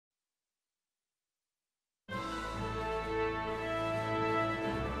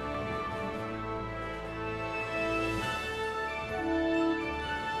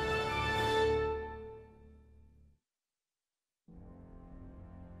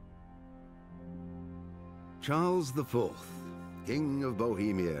Charles IV, King of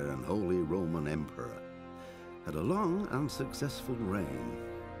Bohemia and Holy Roman Emperor, had a long and successful reign.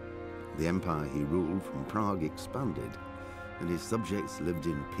 The empire he ruled from Prague expanded, and his subjects lived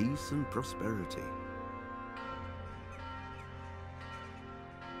in peace and prosperity.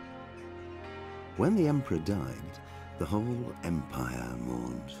 When the emperor died, the whole empire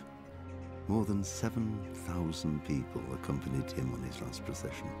mourned. More than 7,000 people accompanied him on his last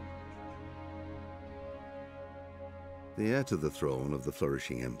procession. The heir to the throne of the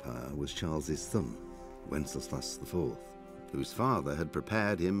flourishing empire was Charles's son, Wenceslas IV, whose father had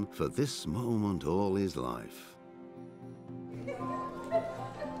prepared him for this moment all his life.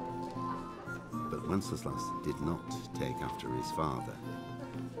 But Wenceslas did not take after his father.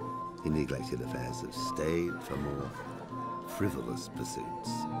 He neglected affairs of state for more frivolous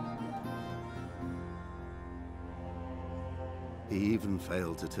pursuits. He even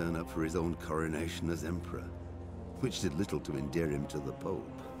failed to turn up for his own coronation as emperor, which did little to endear him to the Pope.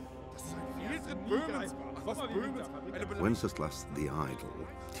 Wenceslas the Idle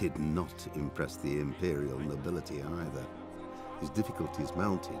did not impress the imperial nobility either. His difficulties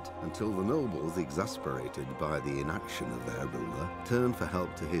mounted until the nobles, exasperated by the inaction of their ruler, turned for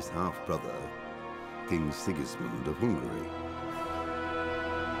help to his half-brother, King Sigismund of Hungary.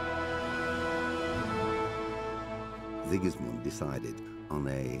 Sigismund decided on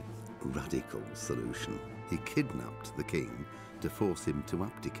a radical solution. He kidnapped the king to force him to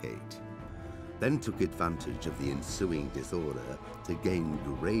abdicate, then took advantage of the ensuing disorder to gain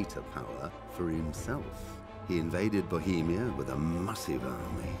greater power for himself. He invaded Bohemia with a massive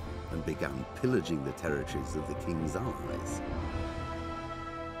army and began pillaging the territories of the king's allies.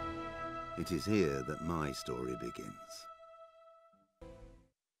 It is here that my story begins.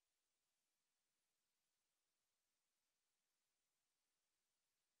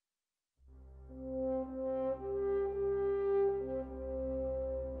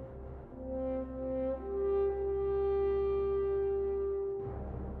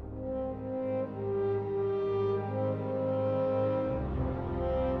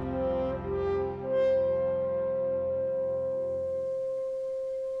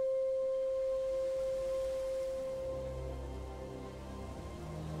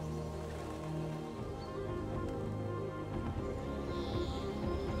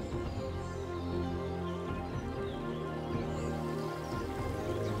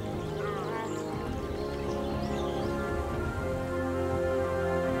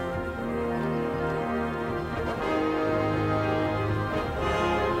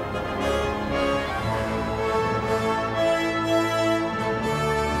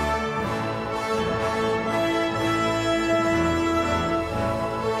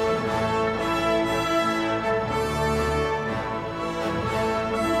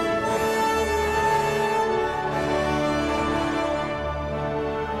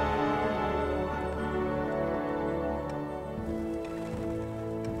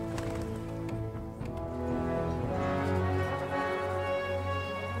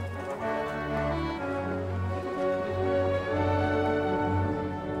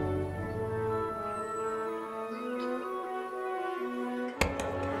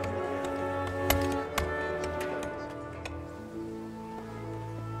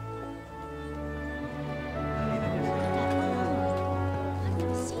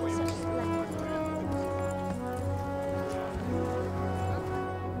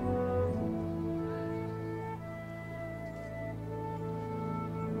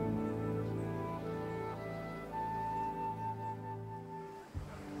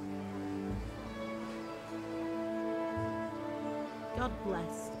 God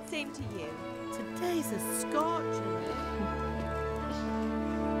bless. Same to you. Today's a scorcher.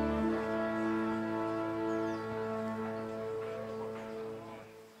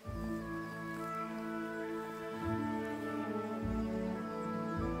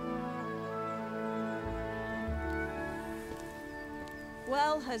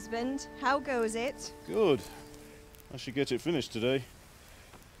 Well, husband, how goes it? Good. I should get it finished today.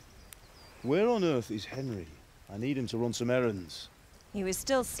 Where on earth is Henry? I need him to run some errands. He was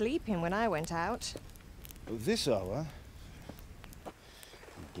still sleeping when I went out. At this hour?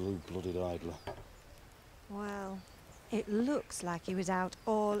 Blue-blooded idler. Well, it looks like he was out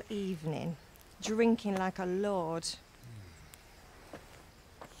all evening, drinking like a lord.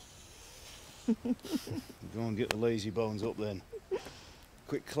 Go and get the lazy bones up then.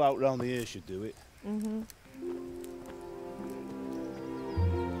 Quick clout round the ear should do it. Mm-hmm.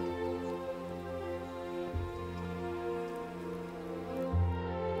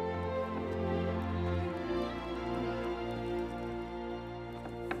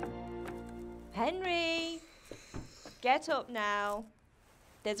 Henry! Get up now.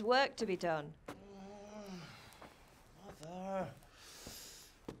 There's work to be done. Mother.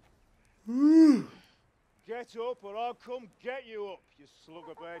 Get up or I'll come get you up, you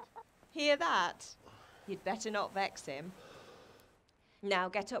slugabed. Hear that? You'd better not vex him. Now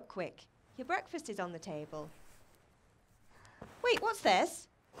get up quick. Your breakfast is on the table. Wait, what's this?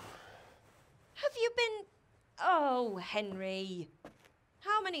 Have you been... Oh, Henry.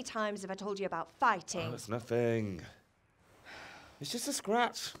 How many times have I told you about fighting? Oh, it's nothing. It's just a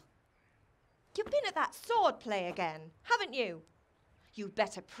scratch. You've been at that sword play again, haven't you? You'd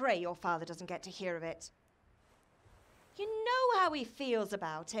better pray your father doesn't get to hear of it. You know how he feels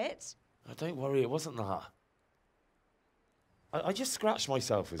about it. Oh, don't worry, it wasn't that. I just scratched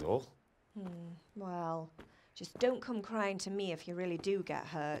myself is all. Well, just don't come crying to me if you really do get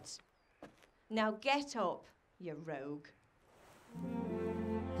hurt. Now get up, you rogue.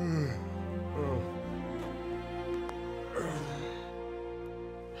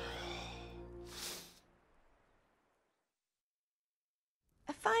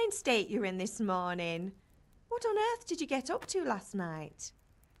 A fine state you're in this morning. What on earth did you get up to last night?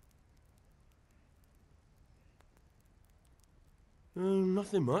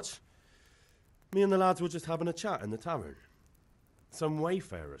 Nothing much. Me and the lads were just having a chat in the tavern. Some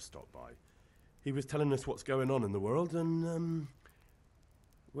wayfarer stopped by. He was telling us what's going on in the world and,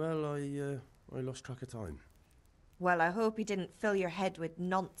 well, I lost track of time. Well, I hope he didn't fill your head with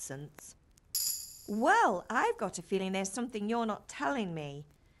nonsense. Well, I've got a feeling there's something you're not telling me.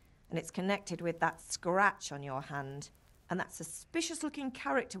 And it's connected with that scratch on your hand. And that suspicious-looking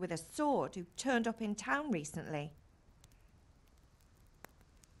character with a sword who turned up in town recently.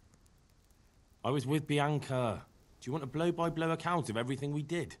 I was with Bianca. Do you want a blow-by-blow account of everything we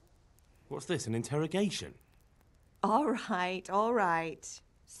did? What's this, an interrogation? All right.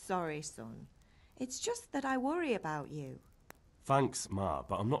 Sorry, son. It's just that I worry about you. Thanks, Ma,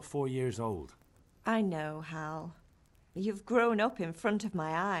 but I'm not 4 years old. I know, Hal. You've grown up in front of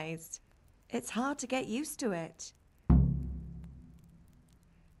my eyes. It's hard to get used to it.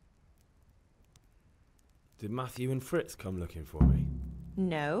 Did Matthew and Fritz come looking for me?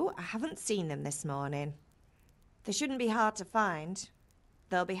 No, I haven't seen them this morning. They shouldn't be hard to find.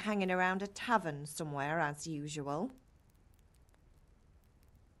 They'll be hanging around a tavern somewhere, as usual.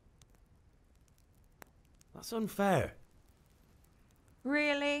 That's unfair.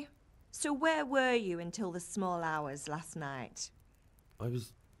 Really? So where were you until the small hours last night? I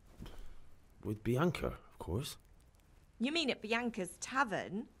was with Bianca, of course. You mean at Bianca's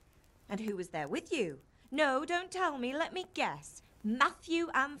tavern? And who was there with you? No, don't tell me, let me guess. Matthew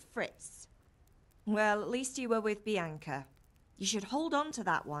and Fritz. Well, at least you were with Bianca. You should hold on to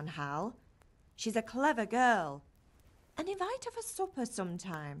that one, Hal. She's a clever girl. And invite her for supper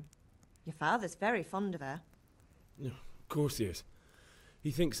sometime. Your father's very fond of her. Of course he is. He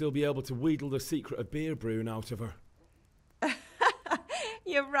thinks he'll be able to wheedle the secret of beer brewing out of her.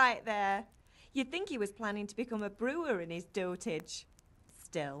 You're right there. You'd think he was planning to become a brewer in his dotage.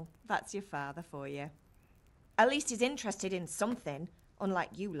 Still, that's your father for you. At least he's interested in something, unlike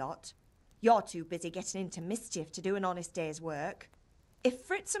you lot. You're too busy getting into mischief to do an honest day's work. If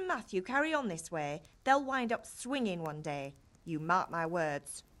Fritz and Matthew carry on this way, they'll wind up swinging one day. You mark my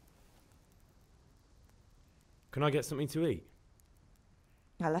words. Can I get something to eat?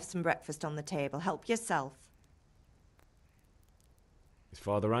 I left some breakfast on the table. Help yourself. Is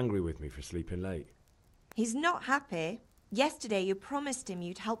Father angry with me for sleeping late? He's not happy. Yesterday you promised him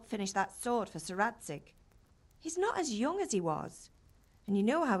you'd help finish that sword for Sir Radzig. He's not as young as he was. And you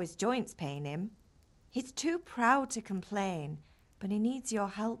know how his joints pain him. He's too proud to complain, but he needs your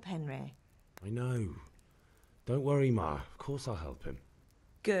help, Henry. I know. Don't worry, Ma. Of course I'll help him.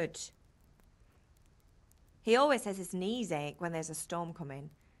 Good. He always says his knees ache when there's a storm coming.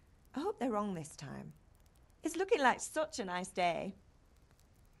 I hope they're wrong this time. It's looking like such a nice day.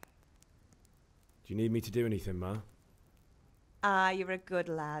 Do you need me to do anything, Ma? Ah, you're a good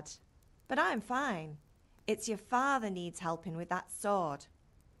lad. But I'm fine. It's your father needs helping with that sword.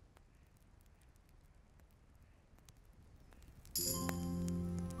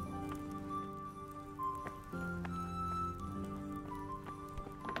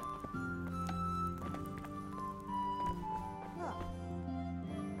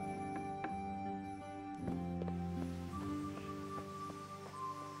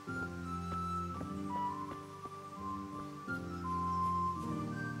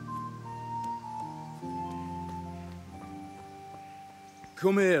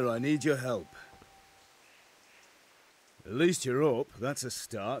 Come here, I need your help. At least you're up, that's a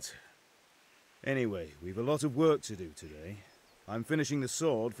start. Anyway, we've a lot of work to do today. I'm finishing the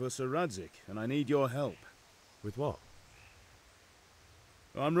sword for Sir Radzig, and I need your help. With what?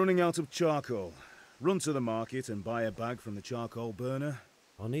 I'm running out of charcoal. Run to the market and buy a bag from the charcoal burner.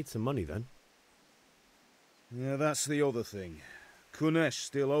 I'll need some money then. Yeah, that's the other thing. Kunesh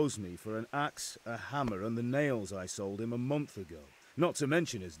still owes me for an axe, a hammer, and the nails I sold him a month ago. Not to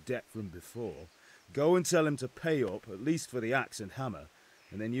mention his debt from before. Go and tell him to pay up, at least for the axe and hammer,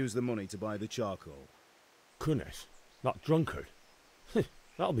 and then use the money to buy the charcoal. Kunesh? That drunkard?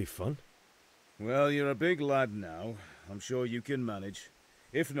 That'll be fun. Well, you're a big lad now. I'm sure you can manage.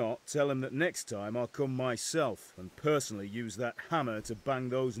 If not, tell him that next time I'll come myself and personally use that hammer to bang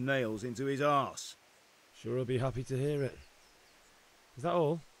those nails into his arse. Sure I'll be happy to hear it. Is that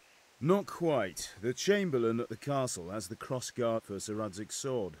all? Not quite. The Chamberlain at the castle has the crossguard for Sir Radzig's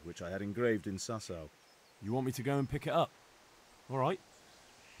sword, which I had engraved in Sasau. You want me to go and pick it up? All right.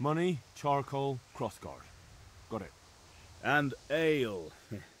 Money, charcoal, crossguard. Got it. And ale.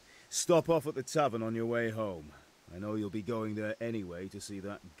 Stop off at the tavern on your way home. I know you'll be going there anyway to see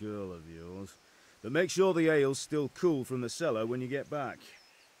that girl of yours. But make sure the ale's still cool from the cellar when you get back.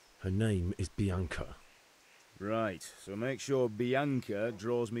 Her name is Bianca. Right, so make sure Bianca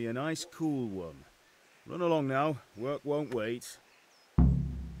draws me a nice cool one. Run along now, work won't wait.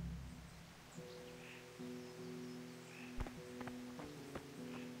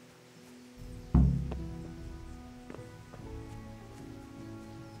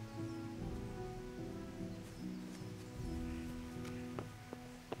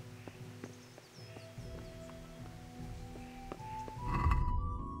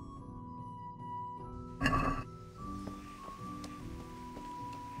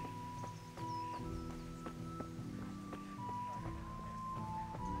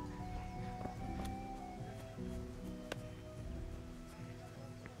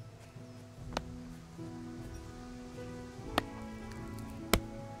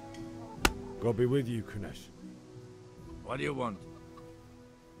 God be with you, Kunesh. What do you want?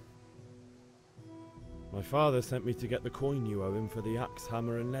 My father sent me to get the coin you owe him for the axe,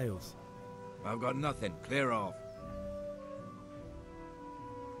 hammer and nails. I've got nothing. Clear off.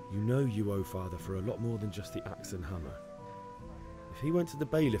 You know you owe father for a lot more than just the axe and hammer. If he went to the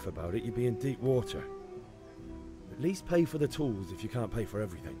bailiff about it, you'd be in deep water. At least pay for the tools if you can't pay for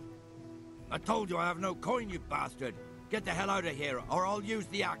everything. I told you I have no coin, you bastard. Get the hell out of here, or I'll use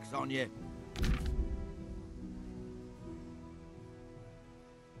the axe on you.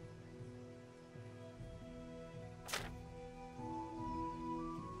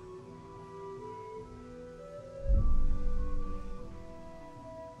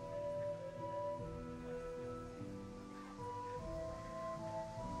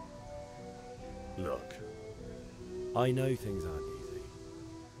 Look, I know things aren't easy.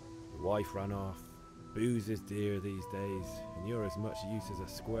 Your wife ran off, booze is dear these days, and you're as much use as a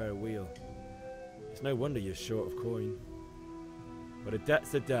square wheel. It's no wonder you're short of coin. But a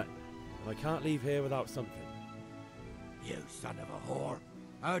debt's a debt, and I can't leave here without something. You son of a whore.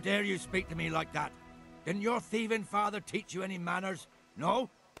 How dare you speak to me like that? Didn't your thieving father teach you any manners? No?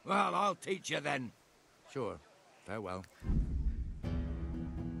 Well, I'll teach you then. Sure. Farewell.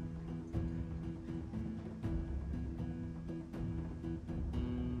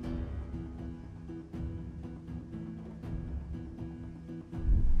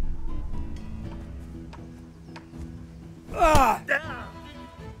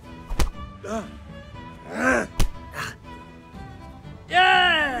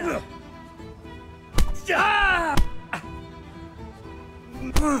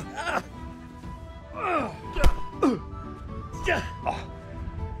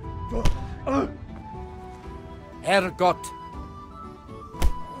 Ergot.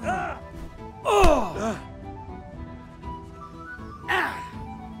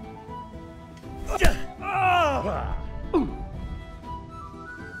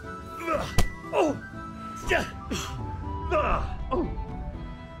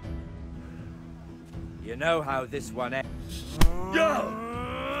 You know how this one ends.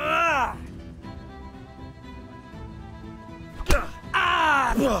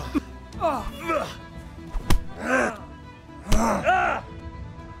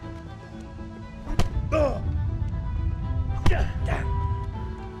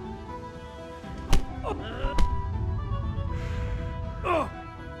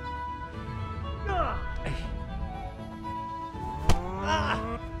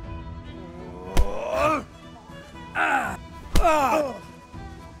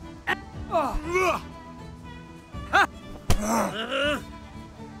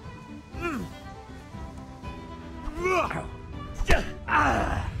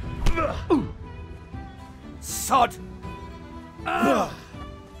 Sod!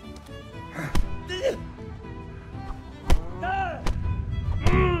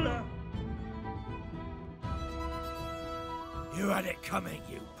 coming,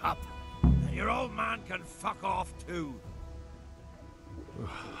 you pup. And your old man can fuck off too.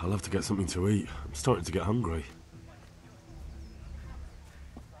 I'll have to get something to eat. I'm starting to get hungry.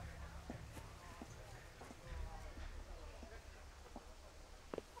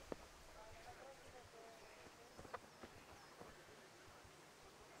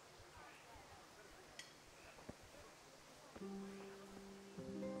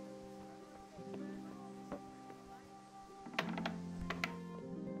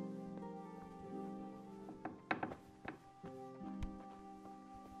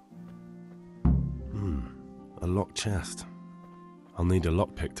 A locked chest. I'll need a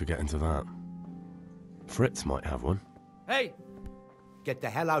lockpick to get into that. Fritz might have one. Hey! Get the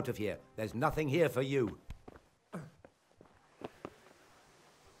hell out of here. There's nothing here for you.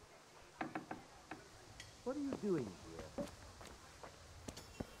 What are you doing here?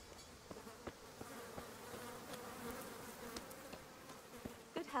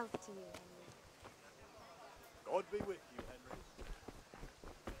 Good health to you, Henry. God be with you, Henry.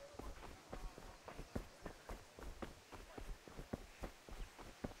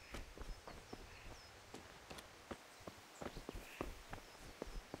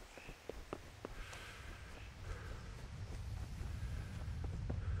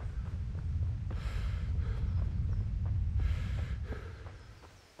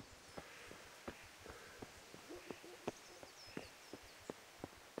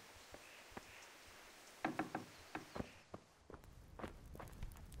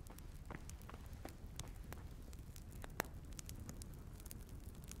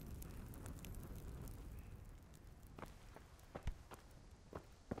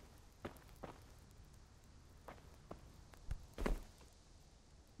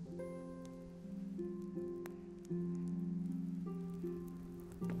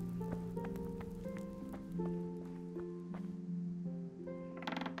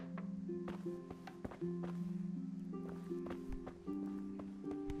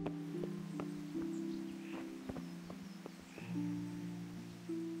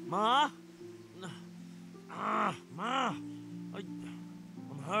 Ma? Ma! I'm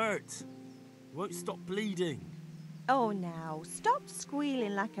hurt. It won't stop bleeding. Oh, now, stop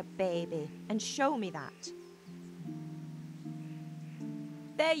squealing like a baby and show me that.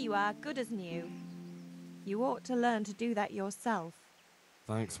 There you are, good as new. You ought to learn to do that yourself.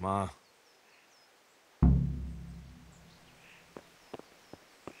 Thanks, Ma.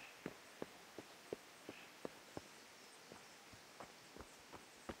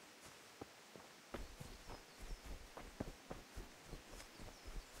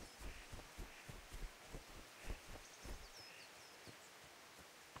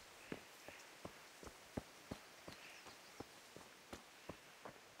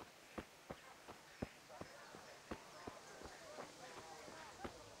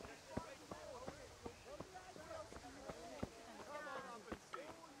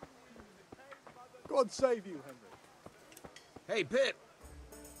 God save you, Henry. Hey, Pip.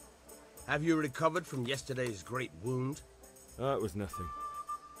 Have you recovered from yesterday's great wound? That was nothing.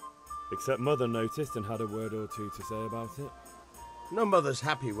 Except Mother noticed and had a word or two to say about it. No mother's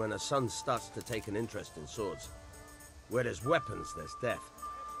happy when a son starts to take an interest in swords. Where there's weapons, there's death.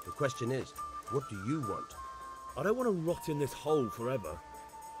 The question is, what do you want? I don't want to rot in this hole forever.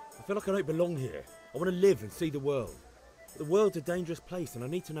 I feel like I don't belong here. I want to live and see the world. The world's a dangerous place and I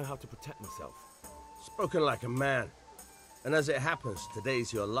need to know how to protect myself. Spoken like a man. And as it happens,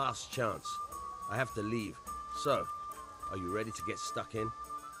 today's your last chance. I have to leave. So, are you ready to get stuck in?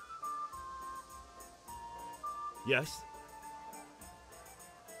 Yes?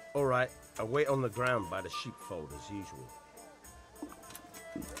 All right, I'll wait on the ground by the sheepfold as usual.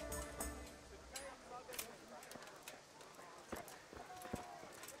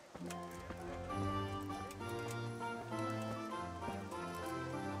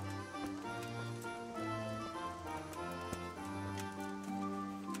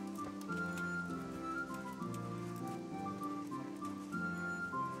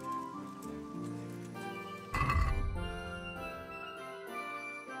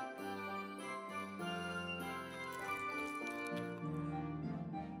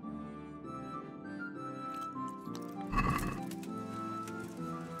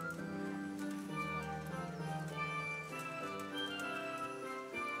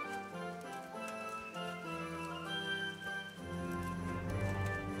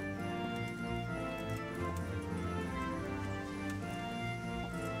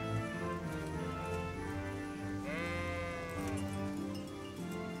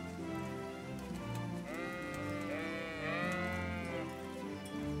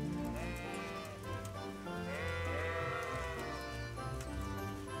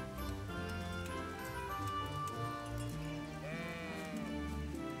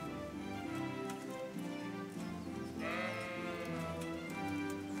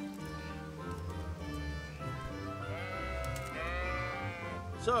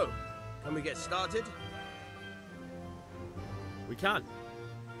 So, can we get started? We can.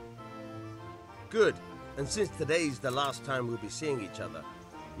 Good. And since today's the last time we'll be seeing each other,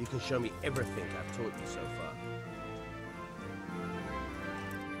 you can show me everything I've taught you so far.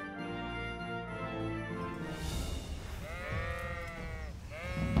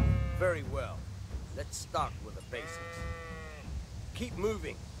 Very well. Let's start with the basics. Keep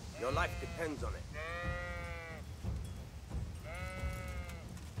moving. Your life depends on it.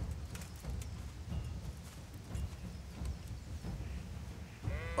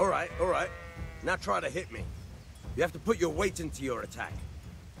 All right. Now try to hit me. You have to put your weight into your attack.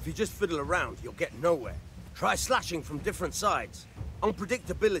 If you just fiddle around, you'll get nowhere. Try slashing from different sides.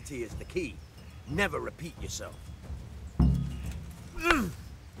 Unpredictability is the key. Never repeat yourself.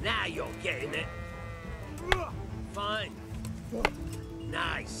 Now you're getting it. Fine.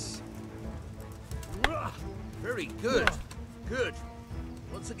 Nice. Very good. Good.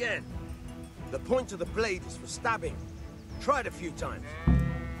 Once again. The point of the blade is for stabbing. Try it a few times.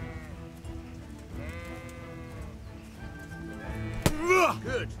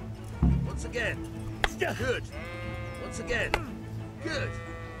 Good. Once again. Good. Once again.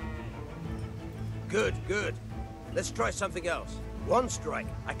 Good. Good. Let's try something else. One strike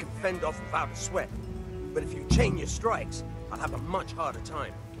I can fend off without a sweat. But if you chain your strikes, I'll have a much harder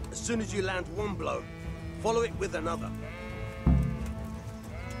time. As soon as you land one blow, follow it with another.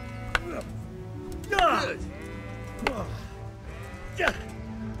 Good.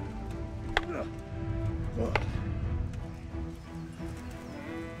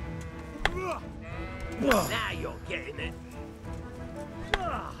 Now you're getting it.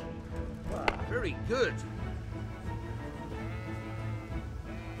 Very good.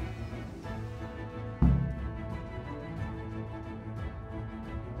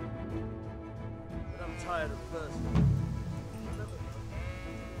 But I'm tired of thirsty. Remember,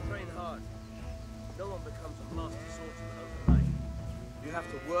 train hard. No one becomes a master swordsman overnight. You have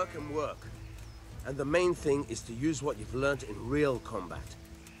to work and work. And the main thing is to use what you've learned in real combat.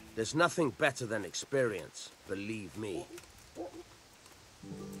 There's nothing better than experience, believe me.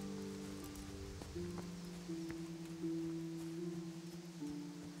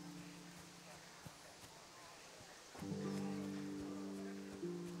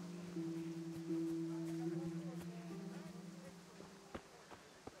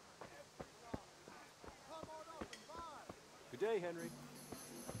 Good day, Henry.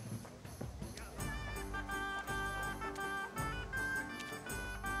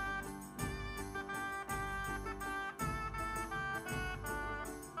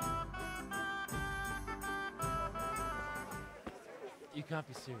 You can't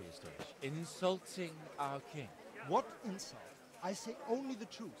be serious, Deutsch. Insulting our king. What insult? I say only the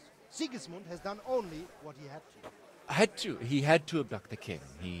truth. Sigismund has done only what he had to. He had to abduct the king.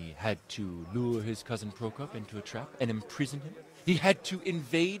 He had to lure his cousin Prokop into a trap and imprison him. He had to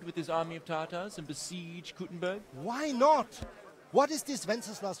invade with his army of Tartars and besiege Kuttenberg. Why not? What is this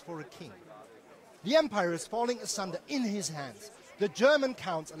Wenceslas for a king? The empire is falling asunder in his hands. The German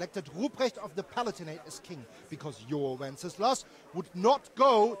counts elected Ruprecht of the Palatinate as king because your Wenceslas would not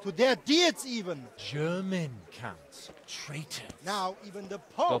go to their deeds even. German counts. Traitors. Now even the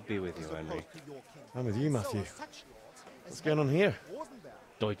Pope God be with you, Henry. I'm with you, Matthew. What's going on here?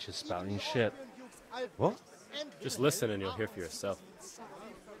 Deutsch is spouting shit. What? Just listen and you'll hear for yourself.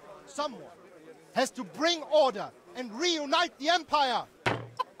 Someone has to bring order and reunite the empire.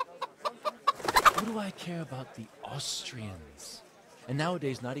 What do I care about the Austrians? And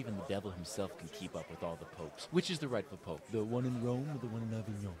nowadays, not even the devil himself can keep up with all the popes. Which is the rightful pope? The one in Rome or the one in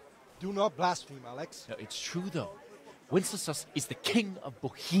Avignon? Do not blaspheme, Alex. No, it's true, though. Wenceslas is the king of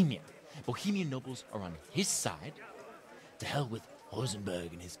Bohemia. Bohemian nobles are on his side. To hell with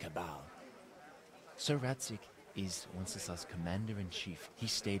Rosenberg and his cabal. Sir Radzik is Wenceslas' commander-in-chief. He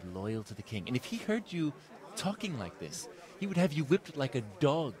stayed loyal to the king. And if he heard you talking like this, he would have you whipped like a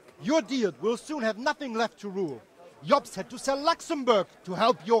dog. Your deed will soon have nothing left to rule. Jobst had to sell Luxembourg to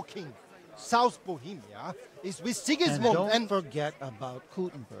help your king. South Bohemia is with Sigismund and don't forget about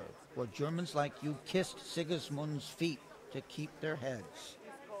Kuttenberg, where Germans like you kissed Sigismund's feet to keep their heads.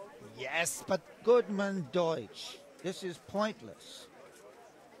 Yes, but... Goodman Deutsch, this is pointless.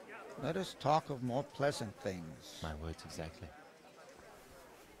 Let us talk of more pleasant things. My words exactly.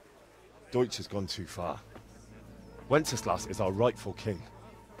 Deutsch has gone too far. Wenceslas is our rightful king.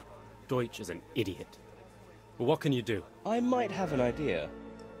 Deutsch is an idiot. But what can you do? I might have an idea.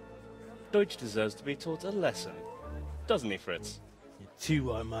 Deutsch deserves to be taught a lesson. Doesn't he, Fritz? You're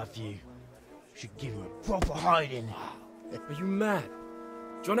too right, Matthew. Should give him a proper hiding. Are you mad?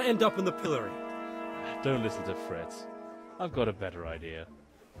 Do you want to end up in the pillory? Don't listen to Fritz. I've got a better idea.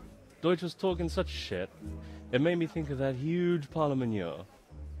 Deutsch was talking such shit, it made me think of that huge parliament.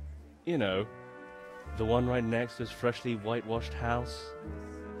 You know, the one right next to his freshly whitewashed house.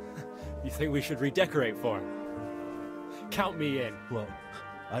 You think we should redecorate for him? Count me in. Well,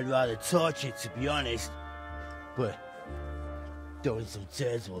 I'd rather torch it, to be honest. But throwing some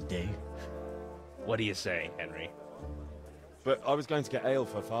turds will do. What do you say, Henry? But I was going to get ale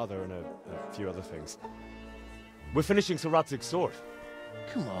for Father and a few other things. We're finishing Sir Radzig's sword.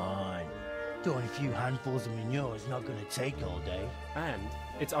 Come on. Throwing a few handfuls of manure is not going to take all day. And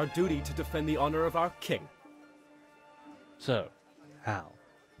it's our duty to defend the honor of our king. So, Hal,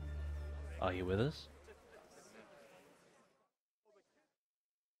 are you with us?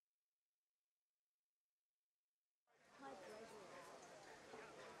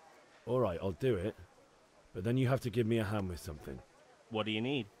 All right, I'll do it. But then you have to give me a hand with something. What do you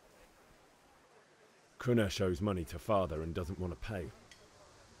need? Kunesh owes money to Father and doesn't want to pay.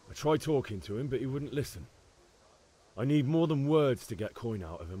 I tried talking to him, but he wouldn't listen. I need more than words to get coin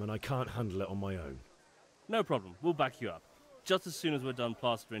out of him, and I can't handle it on my own. No problem, we'll back you up. Just as soon as we're done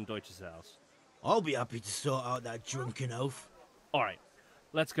plastering Deutsch's house. I'll be happy to sort out that drunken oaf. Alright,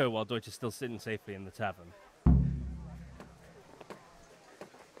 let's go while Deutsch is still sitting safely in the tavern.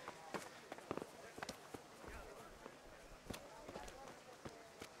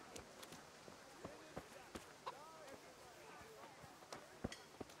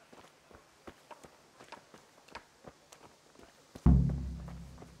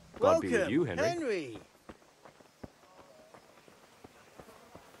 Glad to be with you, Henry. Henry.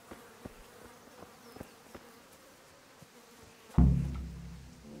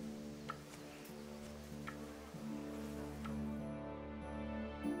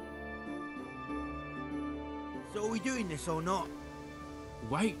 So are we doing this or not?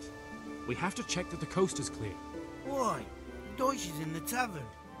 Wait. We have to check that the coast is clear. Why? Deutsch is in the tavern.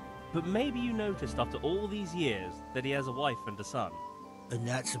 But maybe you noticed after all these years that he has a wife and a son. And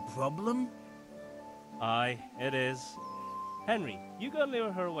that's a problem? Aye, it is. Henry, you go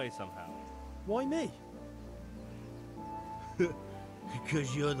lure her away somehow. Why me?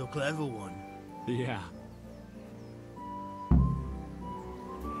 Because you're the clever one. Yeah.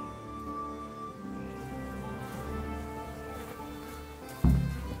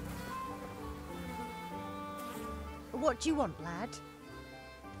 What do you want, lad?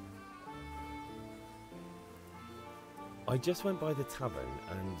 I just went by the tavern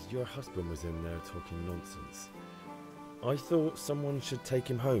and your husband was in there talking nonsense. I thought someone should take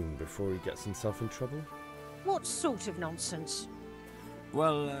him home before he gets himself in trouble. What sort of nonsense?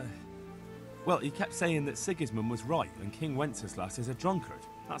 Well, he kept saying that Sigismund was right and King Wenceslas is a drunkard,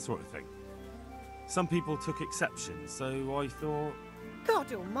 that sort of thing. Some people took exception, so I thought...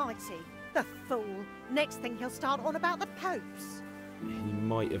 God almighty, the fool. Next thing he'll start on about the popes. He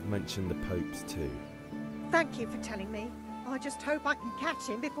might have mentioned the popes too. Thank you for telling me. I just hope I can catch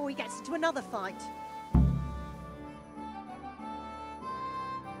him before he gets into another fight.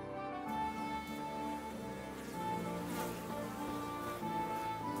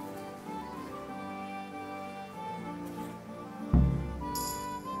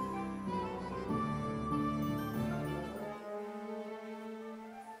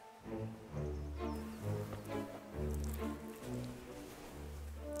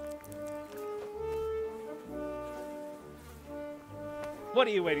 What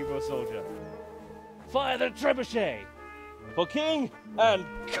are you waiting for, soldier? Fire the trebuchet! For king and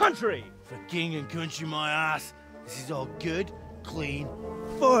country! For king and country, my ass. This is all good, clean,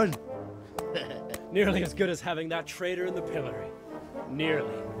 fun. Nearly as good as having that traitor in the pillory.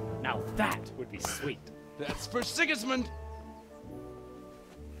 Nearly. Now that would be sweet. That's for Sigismund!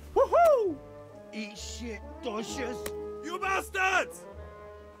 Woohoo! Eat shit, Deutsches. You bastards!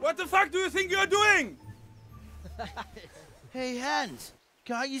 What the fuck do you think you're doing? Hey, Hans,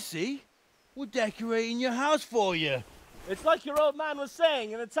 can't you see? We're decorating your house for you. It's like your old man was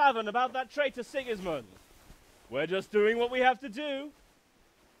saying in the tavern about that traitor Sigismund. We're just doing what we have to do.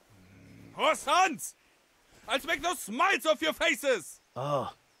 Oh, sons! I'll make those smiles off your faces!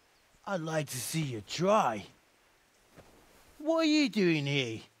 Oh, I'd like to see you try. What are you doing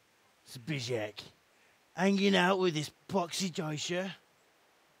here, Zbigniew? Hanging out with this poxy Deutscher?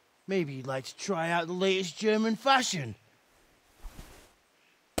 Maybe you'd like to try out the latest German fashion.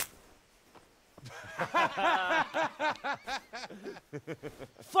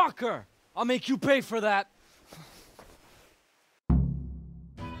 Fucker! I'll make you pay for that.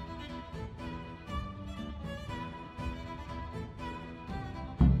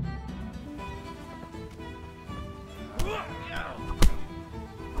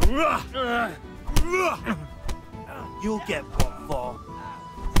 You'll get what for.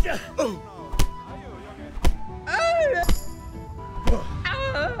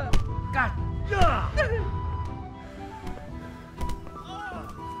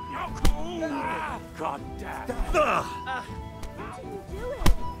 God damn. What are you doing?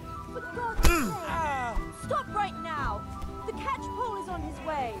 For God's sake! Stop right now! The catch pole is on his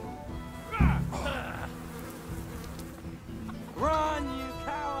way! Run, you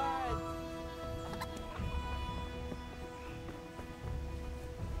coward!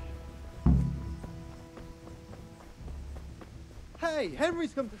 Hey,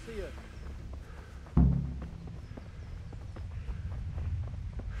 Henry's come to see us.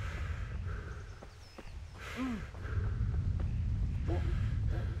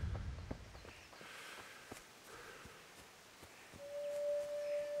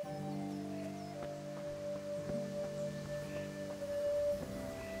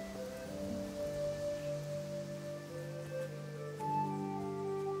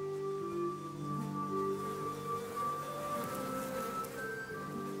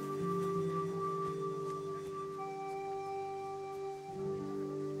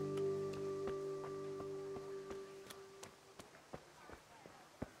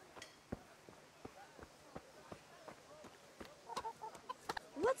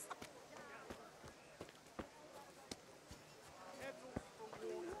 What's...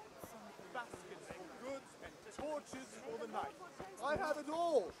 Baskets for goods and torches for the night. I have it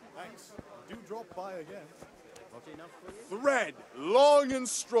all. Thanks. Do drop by again. Not enough for you? Thread, long and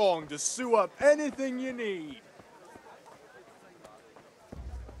strong to sew up anything you need.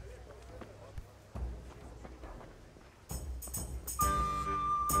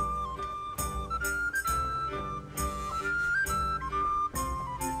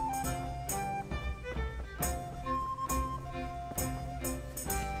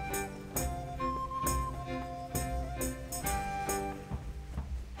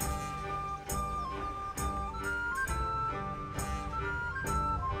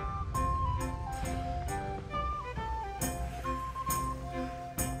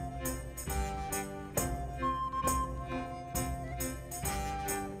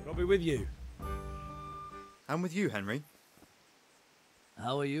 I'll be with you. I'm with you, Henry.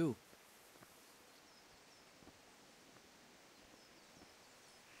 How are you?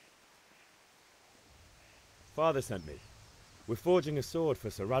 Father sent me. We're forging a sword for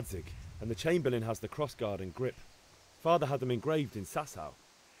Sir Radzig, and the Chamberlain has the crossguard and grip. Father had them engraved in Sasau.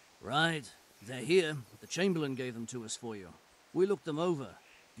 Right. They're here. The Chamberlain gave them to us for you. We looked them over.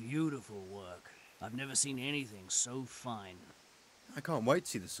 Beautiful work. I've never seen anything so fine. I can't wait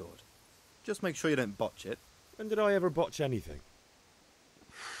to see the sword. Just make sure you don't botch it. When did I ever botch anything?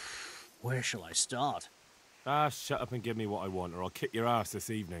 Where shall I start? Ah, shut up and give me what I want, or I'll kick your ass this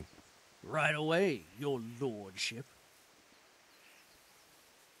evening. Right away, your lordship.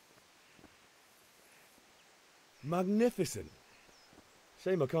 Magnificent.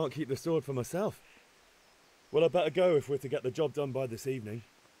 Shame I can't keep the sword for myself. Well, I better go if we're to get the job done by this evening.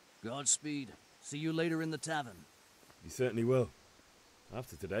 Godspeed. See you later in the tavern. You certainly will.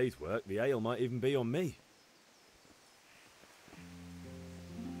 After today's work, the ale might even be on me.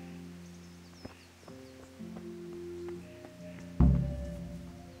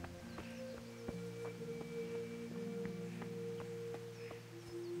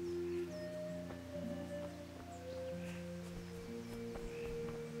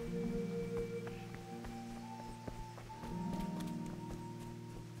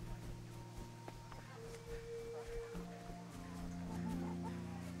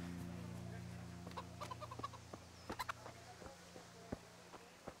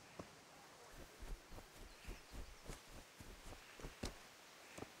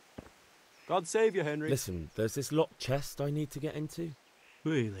 God save you, Henry. Listen, there's this locked chest I need to get into.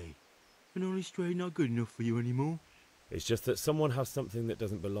 Really? An honest straight not good enough for you anymore? It's just that someone has something that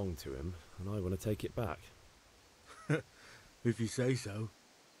doesn't belong to him, and I want to take it back. If you say so.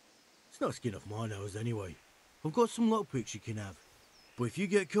 It's not skin off my nose anyway. I've got some lockpicks you can have. But if you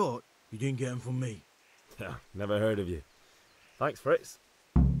get caught, you didn't get them from me. Never heard of you. Thanks, Fritz.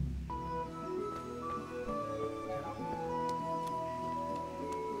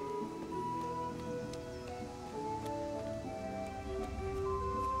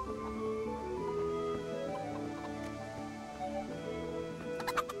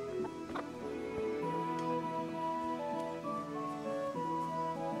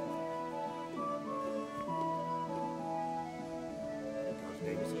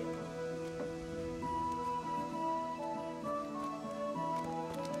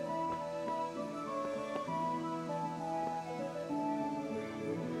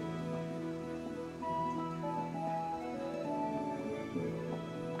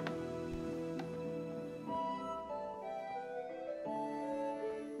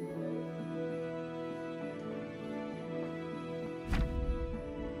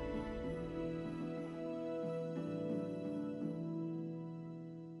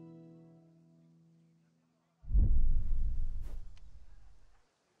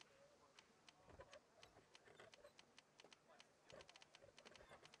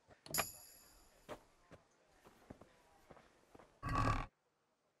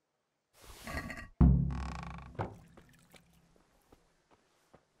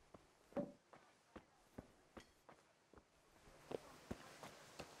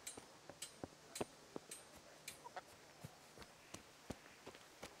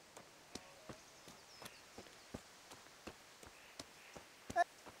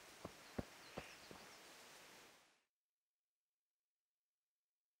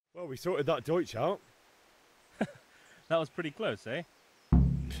 Well, we sorted that Deutsch out. That was pretty close, eh?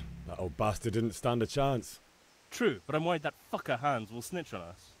 That old bastard didn't stand a chance. True, but I'm worried that fucker Hans will snitch on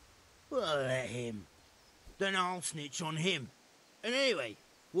us. Well, let him. Then I'll snitch on him. And anyway,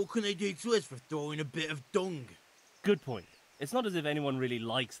 what can they do to us for throwing a bit of dung? Good point. It's not as if anyone really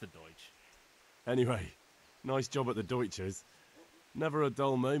likes the Deutsch. Anyway, nice job at the Deutschers. Never a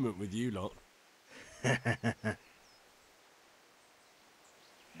dull moment with you lot.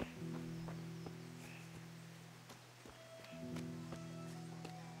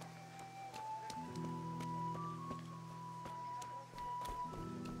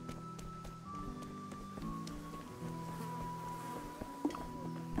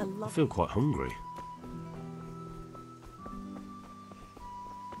 I feel quite hungry.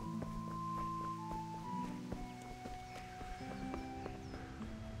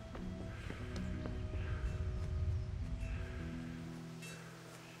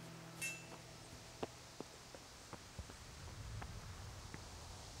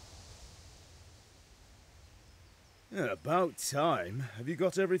 Yeah, about time. Have you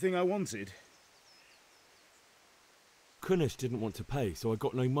got everything I wanted? Kunish didn't want to pay, so I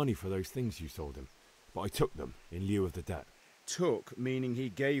got no money for those things you sold him. But I took them in lieu of the debt. Took, meaning he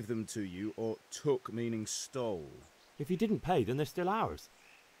gave them to you, or took, meaning stole? If he didn't pay, then they're still ours.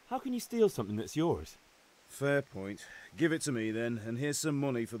 How can you steal something that's yours? Fair point. Give it to me then, and here's some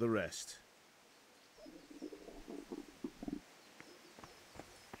money for the rest.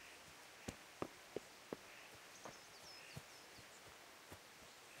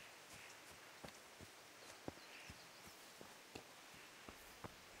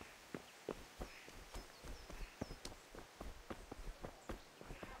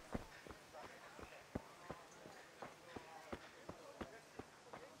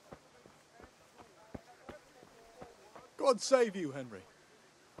 God save you, Henry.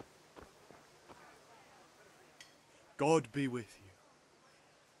 God be with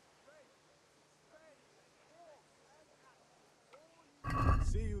you.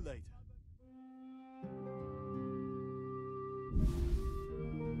 See you later.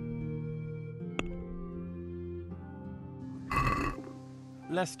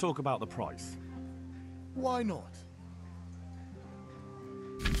 Let's talk about the price. Why not?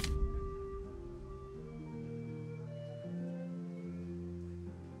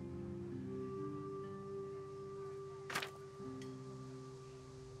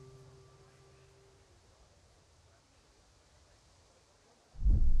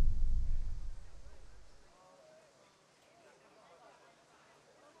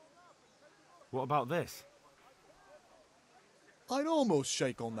 What about this? I'd almost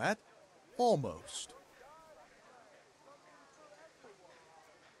shake on that. Almost.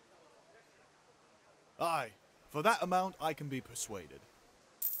 Aye, for that amount I can be persuaded.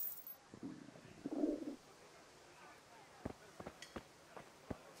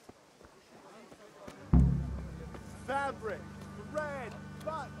 Fabric, thread,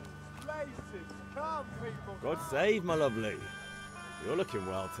 buttons, laces, come people. God save, my lovely. You're looking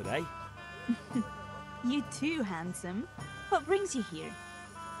well today. You too, handsome. What brings you here?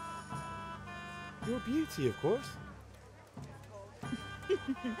 Your beauty, of course.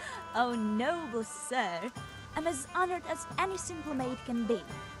 Oh, noble sir. I'm as honored as any simple maid can be.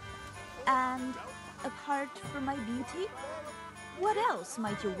 And apart from my beauty, what else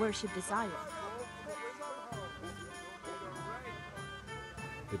might your worship desire?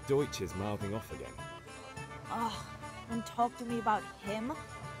 The Deutsch is mouthing off again. Oh, don't talk to me about him.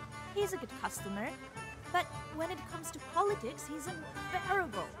 He's a good customer, but when it comes to politics, he's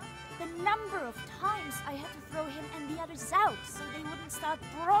unbearable. The number of times I had to throw him and the others out so they wouldn't start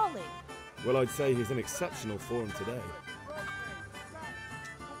brawling. Well, I'd say he's in exceptional form today.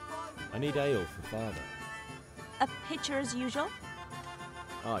 I need ale for father. A pitcher as usual?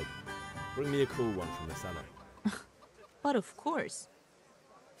 Aye. Bring me a cool one from the cellar. But of course.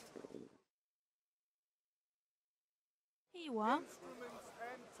 Here you are.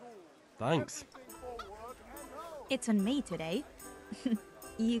 Thanks. It's on me today.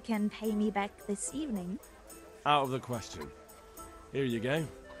 You can pay me back this evening. Out of the question. Here you go.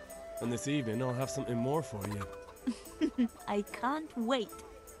 And this evening I'll have something more for you. I can't wait.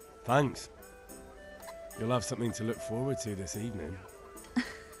 Thanks. You'll have something to look forward to this evening.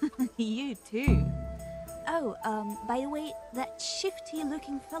 You too. Oh, by the way, that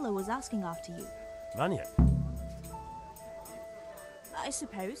shifty-looking fellow was asking after you. Vanya? I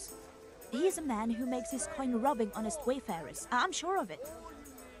suppose. He's a man who makes his coin robbing honest wayfarers. I'm sure of it.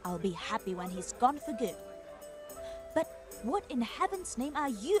 I'll be happy when he's gone for good. But what in heaven's name are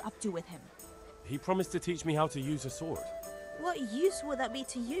you up to with him? He promised to teach me how to use a sword. What use would that be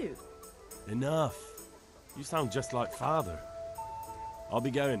to you? Enough. You sound just like Father. I'll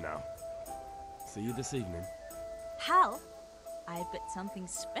be going now. See you this evening. Hal, I've got something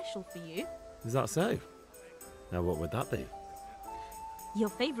special for you. Is that so? Now what would that be? Your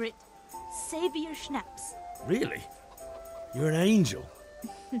favorite Savior Schnapps. Really? You're an angel.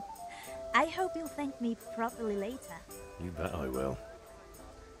 I hope you'll thank me properly later. You bet I will.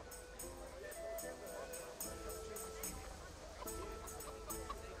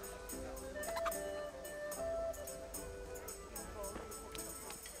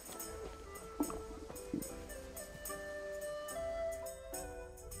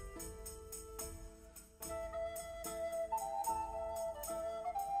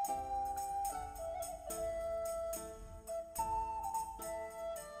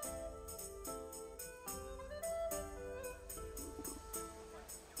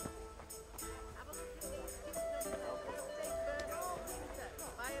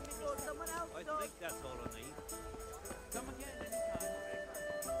 I think that's all I need. Come again anytime.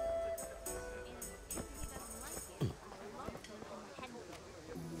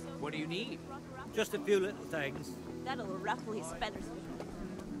 What do you need? Just a few little things. That'll ruffle his feathers.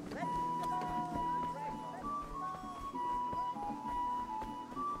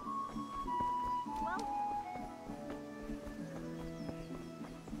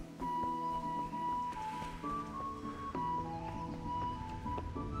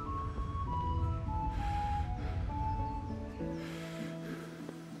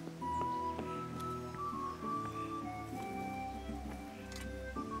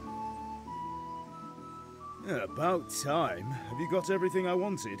 Yeah, about time. Have you got everything I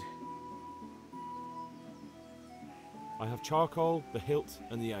wanted? I have charcoal, the hilt,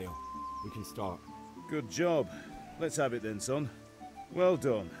 and the ale. We can start. Good job. Let's have it then, son. Well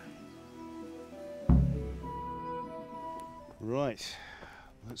done. Right.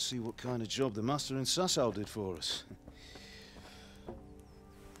 Let's see what kind of job the master in Sasau did for us.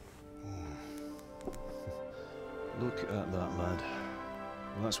 Look at that, lad.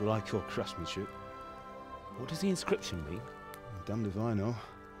 Well, that's what I call craftsmanship. What does the inscription mean? Damned if I know.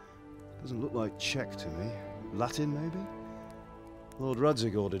 Doesn't look like Czech to me. Latin, maybe? Lord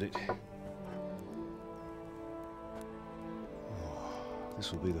Radzig ordered it. Oh,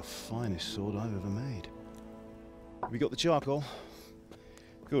 this will be the finest sword I've ever made. Have you got the charcoal?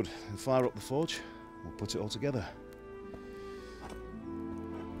 Good. Then fire up the forge. We'll put it all together.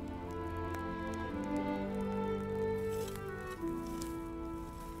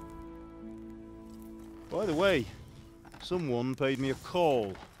 By the way, someone paid me a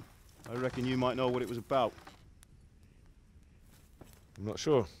call. I reckon you might know what it was about. I'm not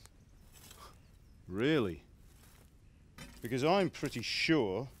sure. Really? Because I'm pretty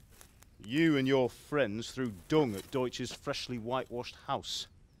sure you and your friends threw dung at Deutsch's freshly whitewashed house.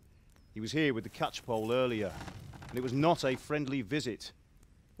 He was here with the catchpole earlier, and it was not a friendly visit.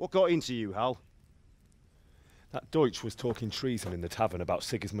 What got into you, Hal? That Deutsch was talking treason in the tavern about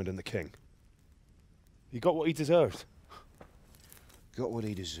Sigismund and the king. He got what he deserved. Got what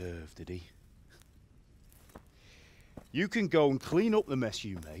he deserved, did he? You can go and clean up the mess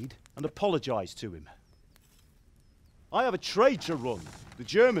you made and apologise to him. I have a trade to run. The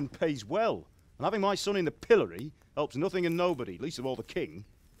German pays well, and having my son in the pillory helps nothing and nobody, least of all the king.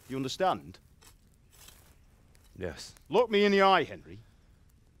 You understand? Yes. Look me in the eye, Henry.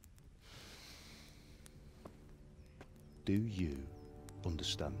 Do you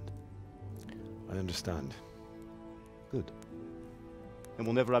understand? I understand. Good. Then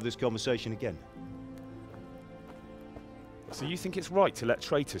we'll never have this conversation again. So you think it's right to let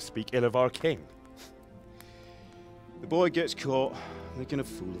traitors speak ill of our king? The boy gets caught, making a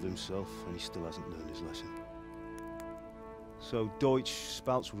fool of himself, and he still hasn't learned his lesson. So Deutsch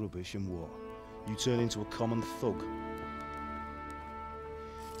spouts rubbish, and what? You turn into a common thug.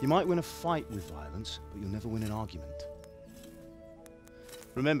 You might win a fight with violence, but you'll never win an argument.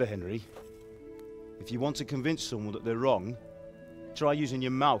 Remember, Henry, if you want to convince someone that they're wrong, try using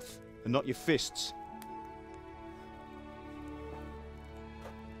your mouth and not your fists.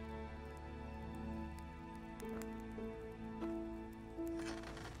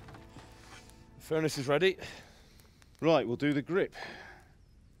 The furnace is ready. Right, we'll do the grip.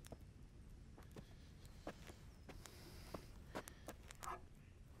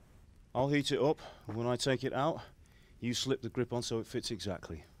 I'll heat it up, and when I take it out, you slip the grip on so it fits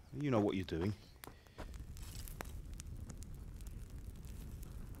exactly. You know what you're doing.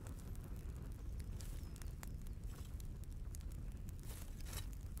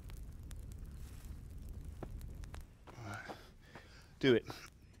 Do it.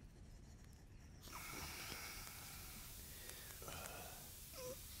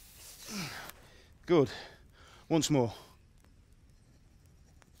 Good. Once more.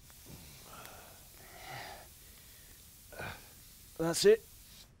 That's it.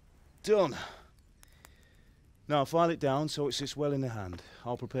 Done. Now file it down so it sits well in the hand.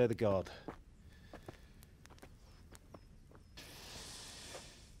 I'll prepare the guard.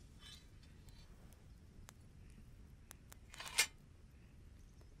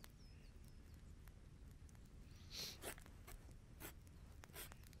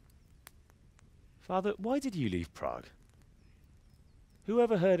 Father, why did you leave Prague? Who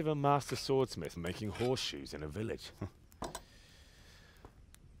ever heard of a master swordsmith making horseshoes in a village?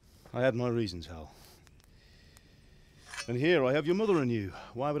 I had my reasons, Hal. And here I have your mother and you.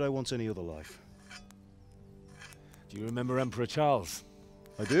 Why would I want any other life? Do you remember Emperor Charles?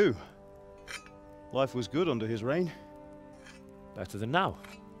 I do. Life was good under his reign. Better than now.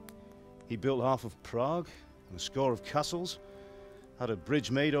 He built half of Prague and a score of castles, had a bridge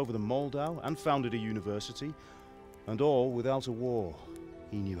made over the Moldau, and founded a university, and all without a war.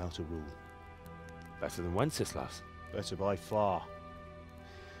 He knew how to rule. Better than Wenceslas. Better by far.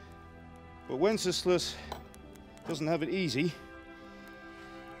 But Wenceslas doesn't have it easy.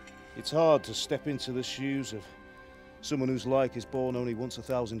 It's hard to step into the shoes of someone whose like is born only once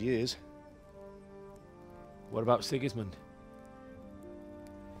 1,000 years. What about Sigismund?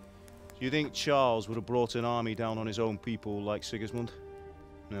 Do you think Charles would have brought an army down on his own people like Sigismund?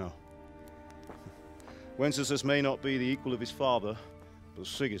 No. Wenceslas may not be the equal of his father, but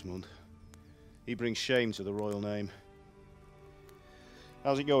Sigismund, he brings shame to the royal name.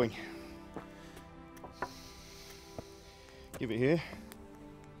 How's it going? Give it here,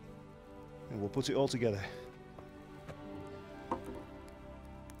 and we'll put it all together.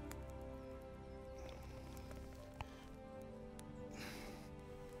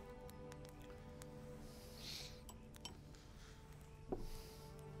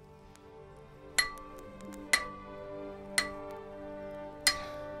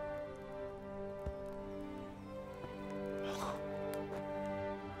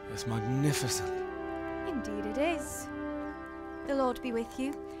 It's magnificent. Indeed it is. The Lord be with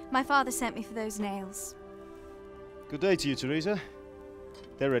you. My father sent me for those nails. Good day to you, Teresa.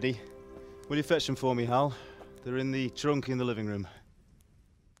 They're ready. Will you fetch them for me, Hal? They're in the trunk in the living room.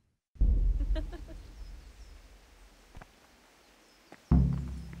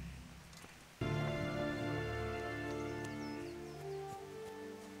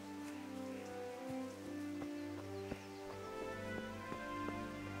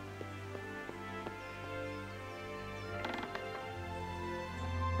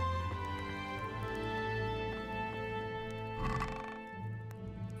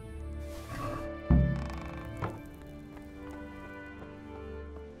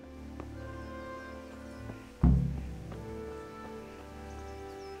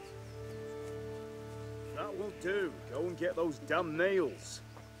 That will do. Go and get those damn nails.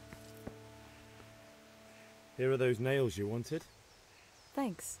 Here are those nails you wanted.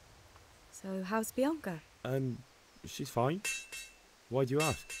 Thanks. So, how's Bianca? She's fine. Why do you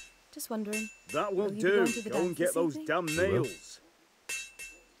ask? Just wondering. That will Will you be do. going to the Go dance and get this those evening? damn I will. nails.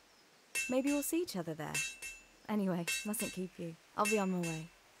 Maybe we'll see each other there. Anyway, mustn't keep you. I'll be on my way.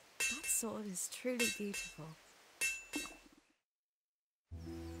 That sword is truly beautiful.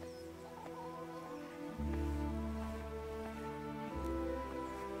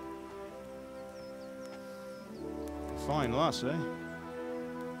 Fine lass, eh?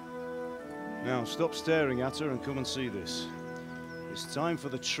 Now stop staring at her and come and see this. It's time for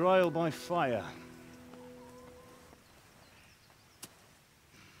the trial by fire.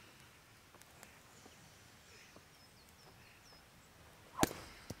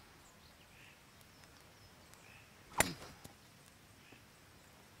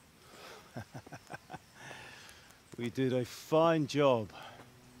 We did a fine job.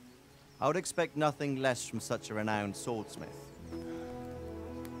 I would expect nothing less from such a renowned swordsmith. Well,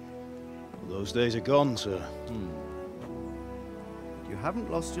 those days are gone, sir. You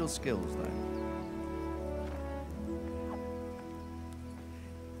haven't lost your skills, though.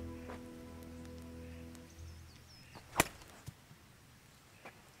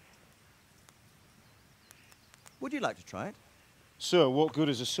 Would you like to try it? Sir, what good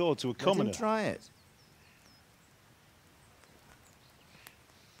is a sword to a commoner? Let him try it.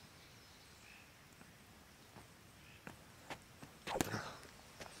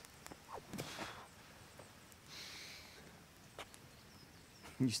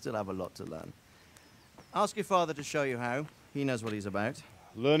 You still have a lot to learn. Ask your father to show you how. He knows what he's about.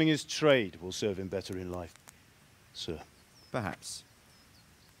 Learning his trade will serve him better in life, sir. Perhaps.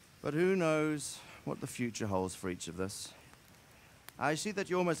 But who knows what the future holds for each of us. I see that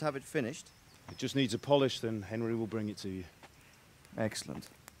you almost have it finished. It just needs a polish, then Henry will bring it to you. Excellent.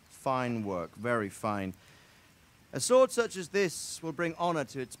 Fine work, very fine. A sword such as this will bring honor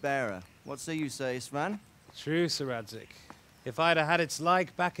to its bearer. What say you, Svan? True, Sir Radzik. If I'd have had its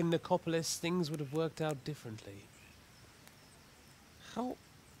like back in Nicopolis, things would have worked out differently. How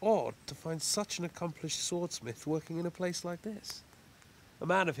odd to find such an accomplished swordsmith working in a place like this. A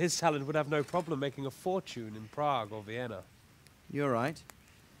man of his talent would have no problem making a fortune in Prague or Vienna. You're right.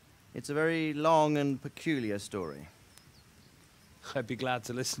 It's a very long and peculiar story. I'd be glad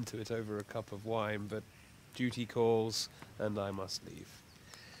to listen to it over a cup of wine, but duty calls, and I must leave.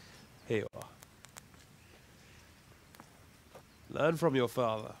 Here you are. Learn from your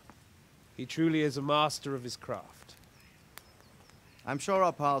father. He truly is a master of his craft. I'm sure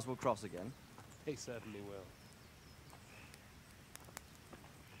our paths will cross again. He certainly will.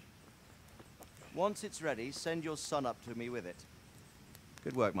 Once it's ready, send your son up to me with it.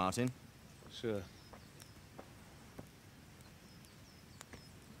 Good work, Martin. Sure.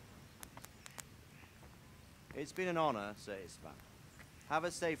 It's been an honor, Sir Isvan. Have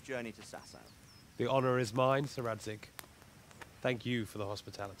a safe journey to Sasau. The honor is mine, Sir Radzik. Thank you for the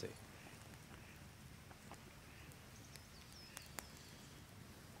hospitality.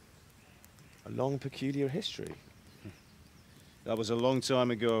 A long, peculiar history. That was a long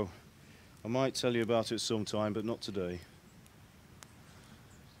time ago. I might tell you about it sometime, but not today.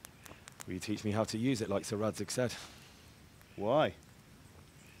 Will you teach me how to use it, like Sir Radzik said? Why?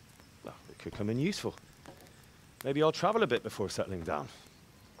 Well, it could come in useful. Maybe I'll travel a bit before settling down.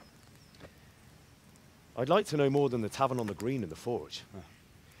 I'd like to know more than the tavern on the green and the forge.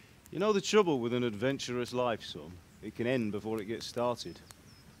 You know the trouble with an adventurous life, son? It can end before it gets started.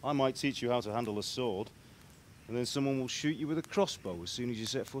 I might teach you how to handle a sword, and then someone will shoot you with a crossbow as soon as you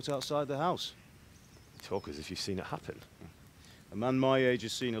set foot outside the house. You talk as if you've seen it happen. A man my age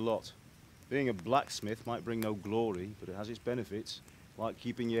has seen a lot. Being a blacksmith might bring no glory, but it has its benefits, like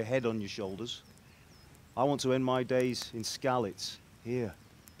keeping your head on your shoulders. I want to end my days in Skalitz, here,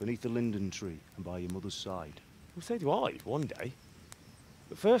 beneath the linden tree and by your mother's side. Well, so do I, one day.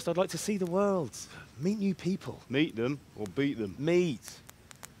 But first, I'd like to see the world, meet new people. Meet them or beat them? Meet.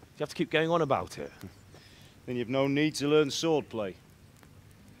 You have to keep going on about it. Then you've no need to learn swordplay.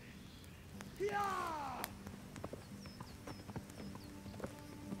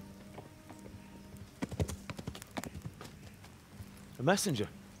 A messenger.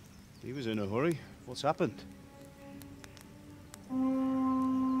 He was in a hurry. What's happened?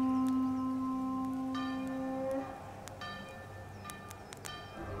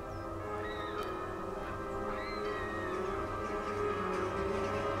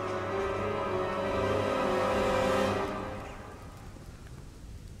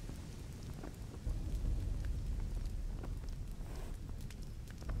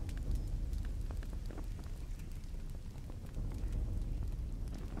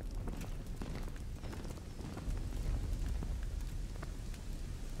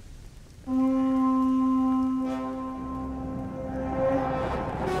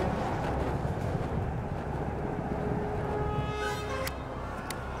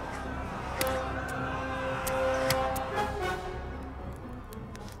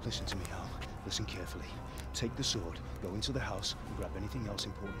 Listen to me, Al. Listen carefully. Take the sword, go into the house, and grab anything else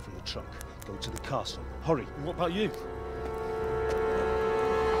important from the trunk. Go to the castle. Hurry. And what about you?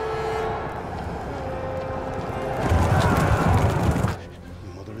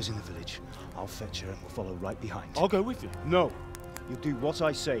 Your mother is in the village. I'll fetch her and we'll follow right behind. I'll go with you. No. You'll do what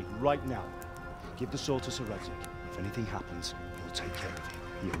I say right now. Give the sword to Sir Radzik. If anything happens, he'll take care of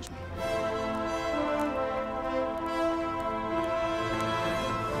you. He owes me.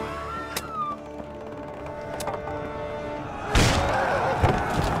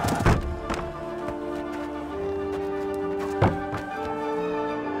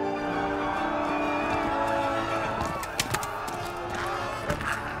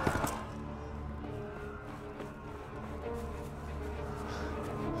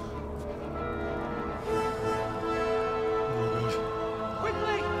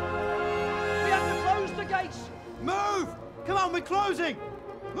 Closing!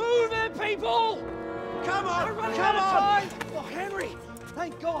 Move it, people! Come on! We're running Come out of on! time! Oh, Henry!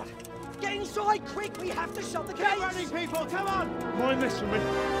 Thank God! Get inside, quick! We have to shut the gates! Get running, people! Come on! Mind this for me.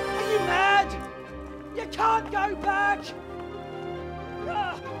 Are you mad? You can't go back!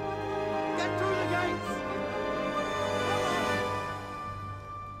 Get through the gates!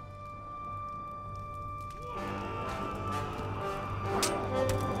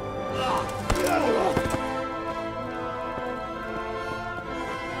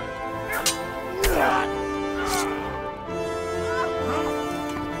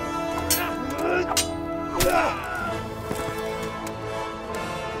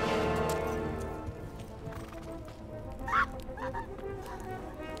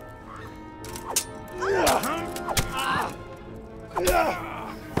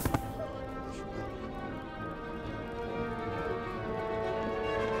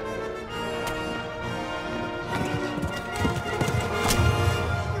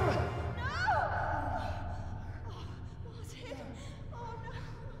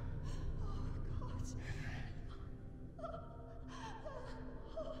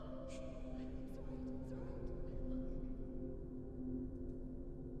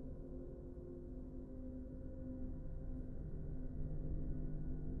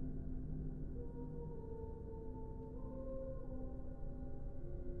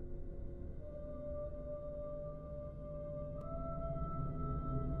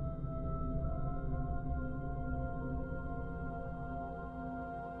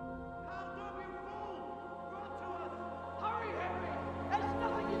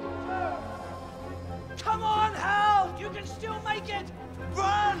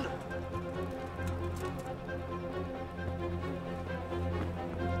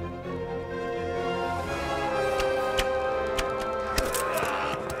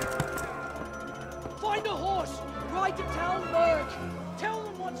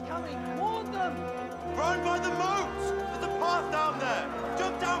 Round by the moat! There's a path down there!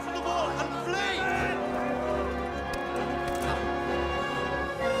 Jump down from the wall and flee!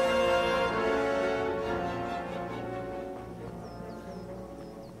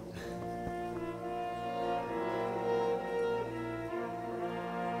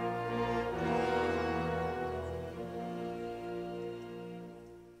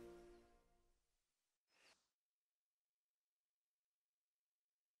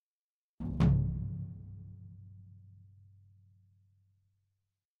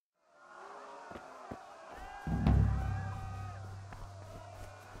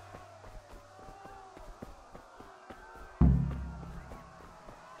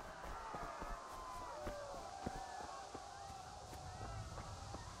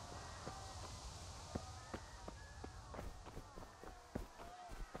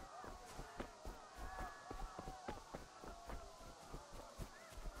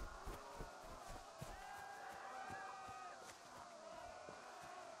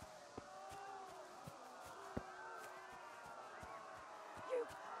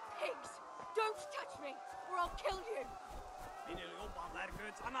 Pigs! Don't touch me, or I'll kill you!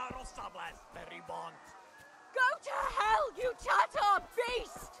 Go to hell, you Tatar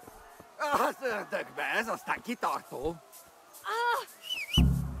beast! Ah,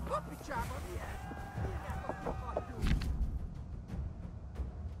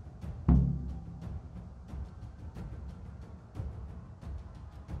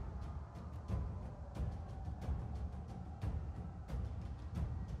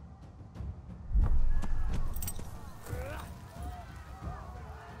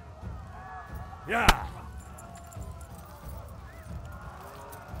 Yeah!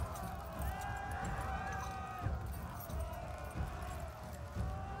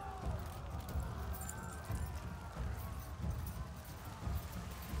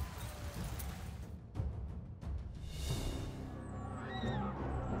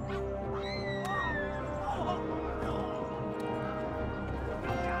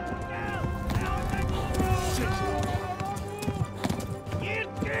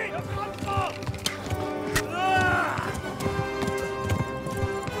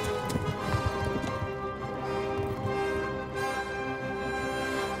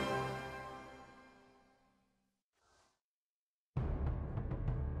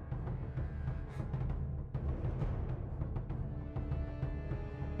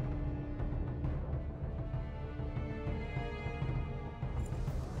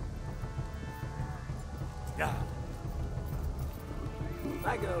 Yeah.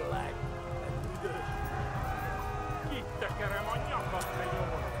 Megöllek! Üdös! Kitekerem a nyakat, te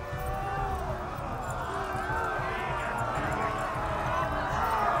nyomod!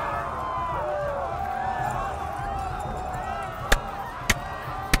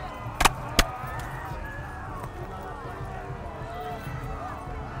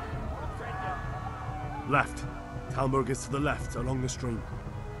 Left. Talmberg is to the left, along the stream.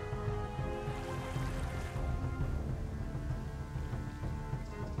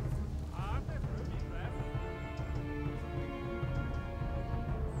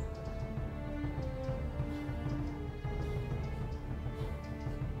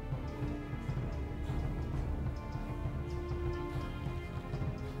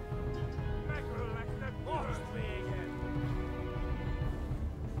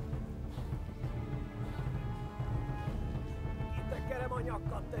 Kitekerem a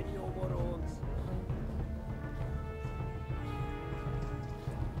nyakat, te nyomoronc!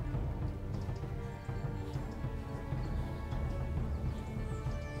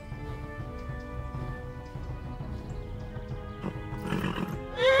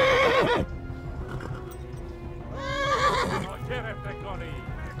 Gyere, te Kari!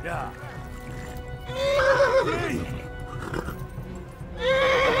 Yeah.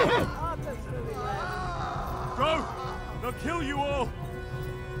 Hát ez rövid lesz! Go! They'll kill you all!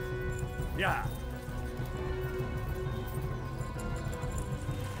 Yeah.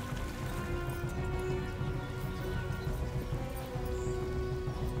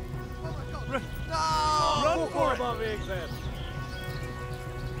 Run for it! Végzett!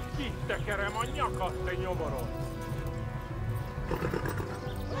 Kitekerem a nyakat, te nyomoronc!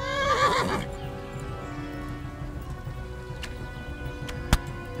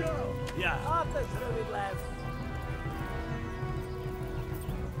 Yeah. Hát ez rövid lesz!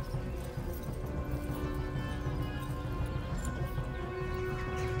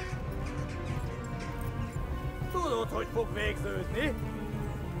 Tudod, hogy fog végződni?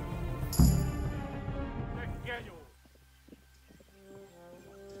 Te genyó!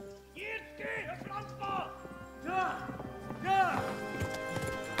 Nyírd ki a francba! Ja! Ja!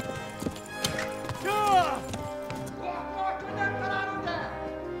 Ja!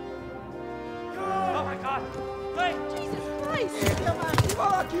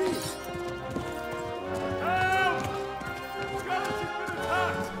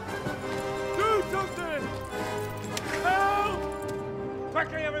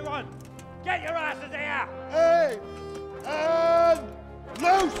 Get your asses here! Hey! And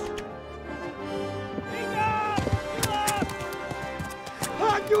loose!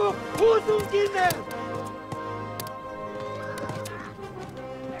 Hadi huzur gitme!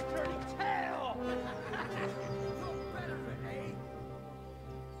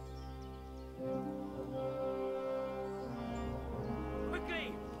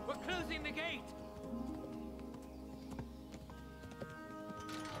 Quickly! We're closing the gate!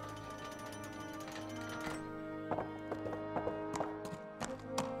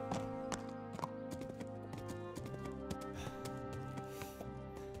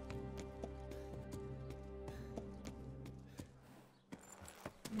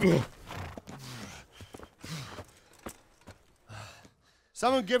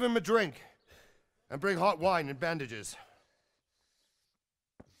 Someone give him a drink. And bring hot wine and bandages.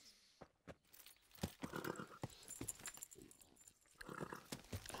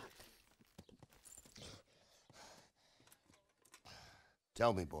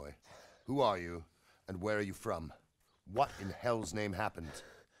 Tell me, boy, who are you and where are you from? What in hell's name happened?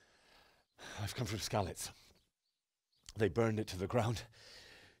 I've come from Skalitz. They burned it to the ground.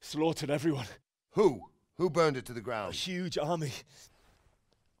 Slaughtered everyone. Who? Who burned it to the ground? A huge army.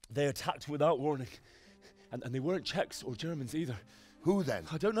 They attacked without warning. And they weren't Czechs or Germans either. Who then?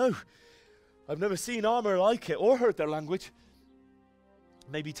 I don't know. I've never seen armor like it or heard their language.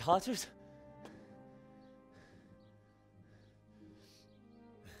 Maybe Tatars?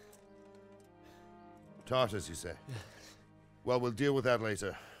 Tartars, you say? Yeah. Well, we'll deal with that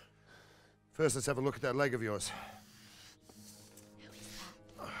later. First, let's have a look at that leg of yours.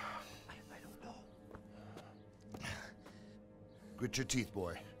 I don't know. Grit your teeth,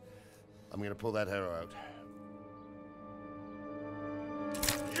 boy. I'm gonna pull that arrow out.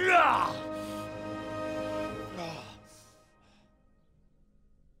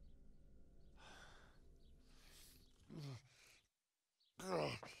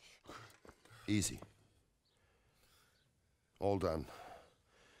 Easy. All done.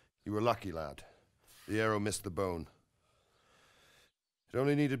 You were lucky, lad. The arrow missed the bone. It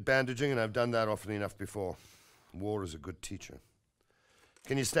only needed bandaging, and I've done that often enough before. War is a good teacher.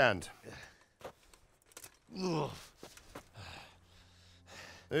 Can you stand? There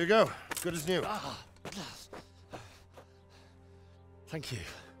you go. Good as new. Thank you.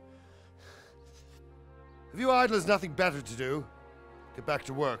 If you idlers nothing better to do, get back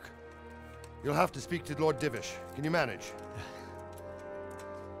to work. You'll have to speak to Lord Divish. Can you manage?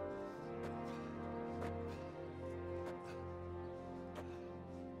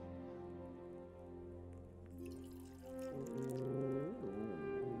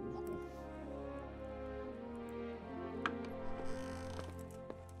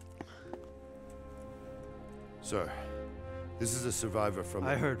 Sir, this is a survivor from...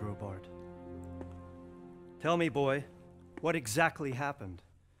 I heard, Robard. Tell me, boy, what exactly happened?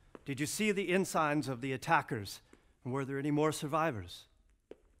 Did you see the ensigns of the attackers? And were there any more survivors?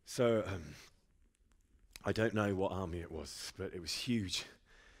 So, I don't know what army it was, but it was huge.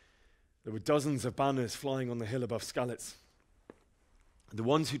 There were dozens of banners flying on the hill above Skalitz. The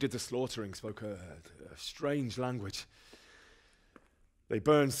ones who did the slaughtering spoke a strange language. They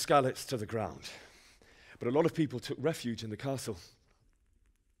burned Skalitz to the ground. But a lot of people took refuge in the castle.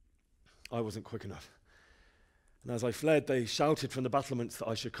 I wasn't quick enough. And as I fled, they shouted from the battlements that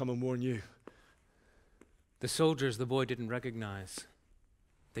I should come and warn you. The soldiers the boy didn't recognize.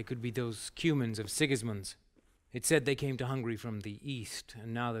 They could be those Cumans of Sigismund's. It said they came to Hungary from the east,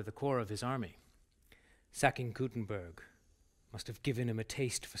 and now they're the core of his army. Sacking Gutenberg must have given him a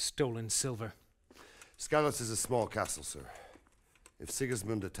taste for stolen silver. Skalitz is a small castle, sir. If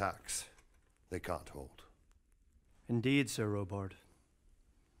Sigismund attacks, they can't hold. Indeed, Sir Robard.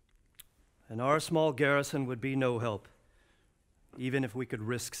 And our small garrison would be no help, even if we could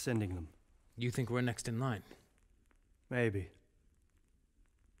risk sending them. You think we're next in line? Maybe.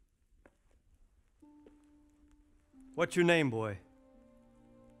 What's your name, boy?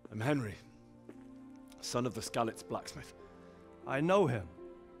 I'm Henry, son of the Skalitz blacksmith. I know him.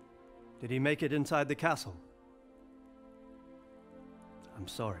 Did he make it inside the castle? I'm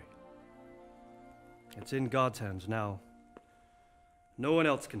sorry. It's in God's hands now. No one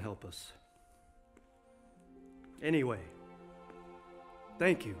else can help us. Anyway,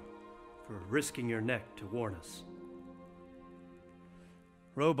 thank you for risking your neck to warn us.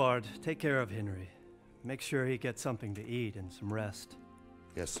 Robard, take care of Henry. Make sure he gets something to eat and some rest.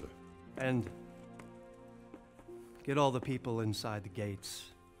 Yes, sir. And get all the people inside the gates.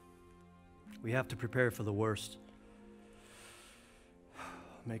 We have to prepare for the worst.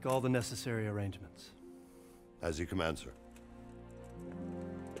 Make all the necessary arrangements. As you command, sir.